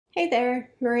Hey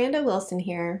there, Miranda Wilson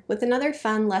here with another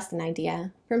fun lesson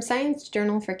idea from Science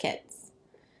Journal for Kids.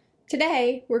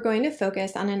 Today, we're going to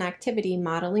focus on an activity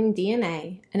modeling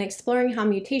DNA and exploring how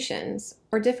mutations,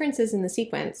 or differences in the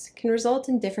sequence, can result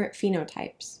in different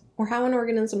phenotypes, or how an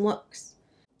organism looks.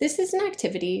 This is an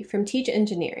activity from Teach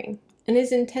Engineering and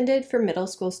is intended for middle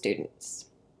school students.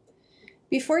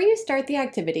 Before you start the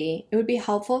activity, it would be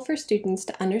helpful for students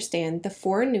to understand the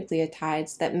 4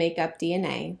 nucleotides that make up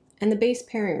DNA and the base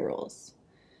pairing rules.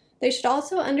 They should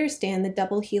also understand the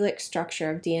double helix structure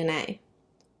of DNA.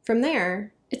 From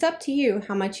there, it's up to you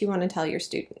how much you want to tell your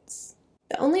students.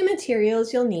 The only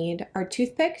materials you'll need are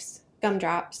toothpicks,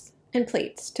 gumdrops, and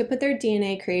plates to put their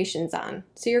DNA creations on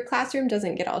so your classroom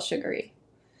doesn't get all sugary.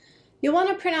 You'll want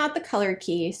to print out the color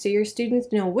key so your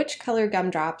students know which color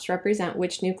gumdrops represent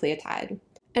which nucleotide,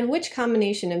 and which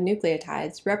combination of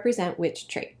nucleotides represent which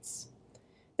traits.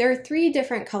 There are 3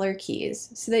 different color keys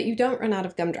so that you don't run out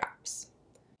of gumdrops.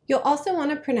 You'll also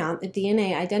want to print out the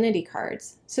DNA identity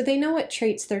cards so they know what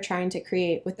traits they're trying to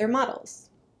create with their models.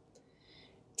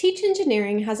 Teach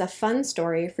Engineering has a fun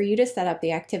story for you to set up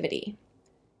the activity.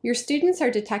 Your students are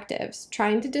detectives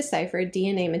trying to decipher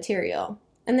DNA material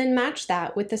and then match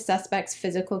that with the suspect's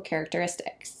physical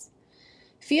characteristics.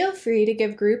 Feel free to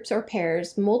give groups or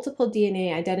pairs multiple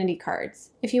DNA identity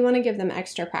cards if you want to give them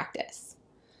extra practice.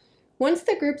 Once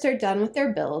the groups are done with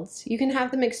their builds, you can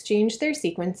have them exchange their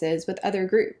sequences with other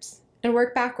groups and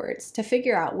work backwards to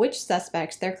figure out which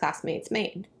suspects their classmates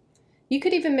made. You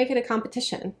could even make it a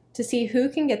competition to see who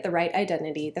can get the right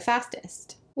identity the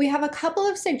fastest. We have a couple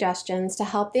of suggestions to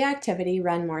help the activity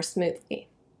run more smoothly.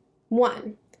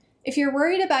 1. If you're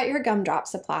worried about your gumdrop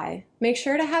supply, make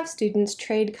sure to have students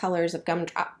trade colors of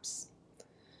gumdrops.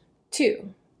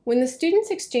 2. When the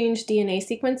students exchange DNA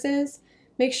sequences,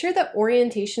 make sure the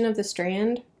orientation of the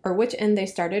strand, or which end they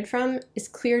started from, is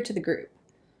clear to the group.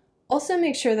 Also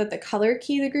make sure that the color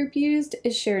key the group used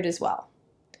is shared as well.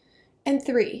 And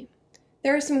 3.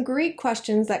 There are some great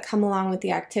questions that come along with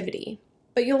the activity,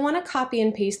 but you'll want to copy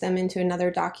and paste them into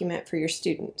another document for your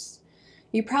students.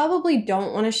 You probably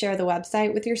don't want to share the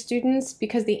website with your students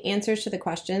because the answers to the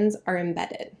questions are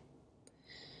embedded.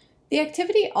 The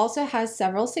activity also has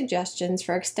several suggestions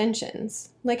for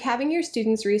extensions, like having your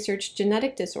students research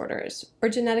genetic disorders or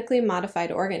genetically modified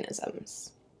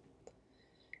organisms.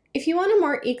 If you want a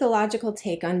more ecological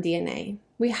take on DNA,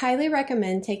 we highly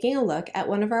recommend taking a look at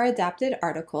one of our adapted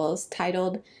articles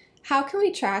titled, "How Can We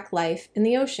Track Life in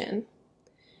the Ocean?"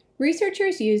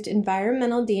 Researchers used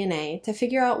environmental DNA to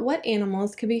figure out what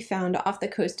animals could be found off the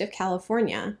coast of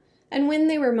California and when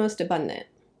they were most abundant.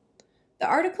 The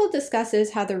article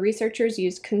discusses how the researchers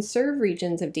used conserved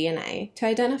regions of DNA to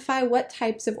identify what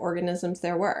types of organisms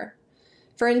there were,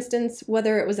 for instance,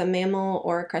 whether it was a mammal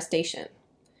or a crustacean.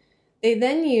 They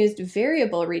then used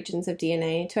variable regions of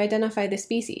DNA to identify the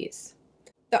species.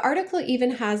 The article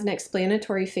even has an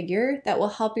explanatory figure that will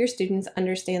help your students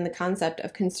understand the concept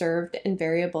of conserved and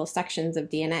variable sections of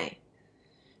DNA.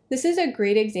 This is a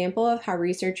great example of how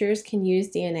researchers can use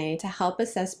DNA to help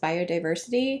assess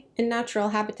biodiversity in natural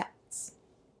habitats.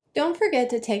 Don't forget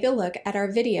to take a look at our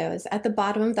videos at the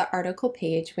bottom of the article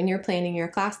page when you're planning your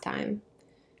class time.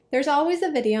 There's always a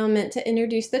video meant to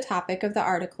introduce the topic of the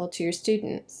article to your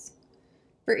students.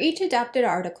 For each adapted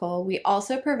article, we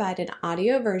also provide an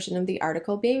audio version of the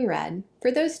article being read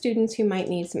for those students who might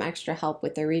need some extra help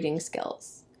with their reading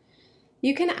skills.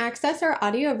 You can access our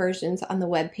audio versions on the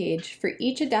webpage for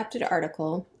each adapted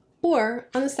article or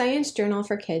on the Science Journal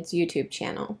for Kids YouTube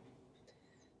channel.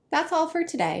 That's all for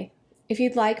today. If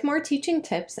you'd like more teaching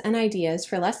tips and ideas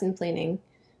for lesson planning,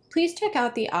 please check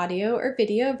out the audio or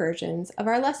video versions of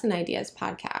our Lesson Ideas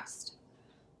podcast.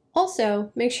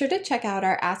 Also, make sure to check out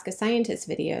our Ask a Scientist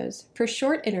videos for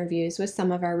short interviews with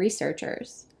some of our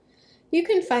researchers. You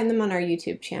can find them on our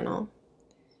YouTube channel.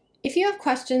 If you have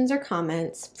questions or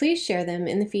comments, please share them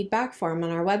in the feedback form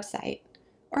on our website,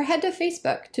 or head to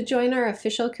Facebook to join our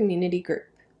official community group.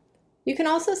 You can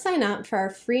also sign up for our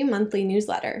free monthly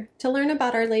newsletter to learn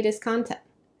about our latest content.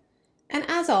 And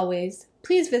as always,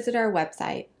 please visit our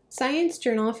website,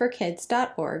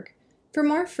 sciencejournalforkids.org, for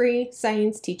more free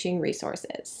science teaching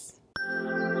resources.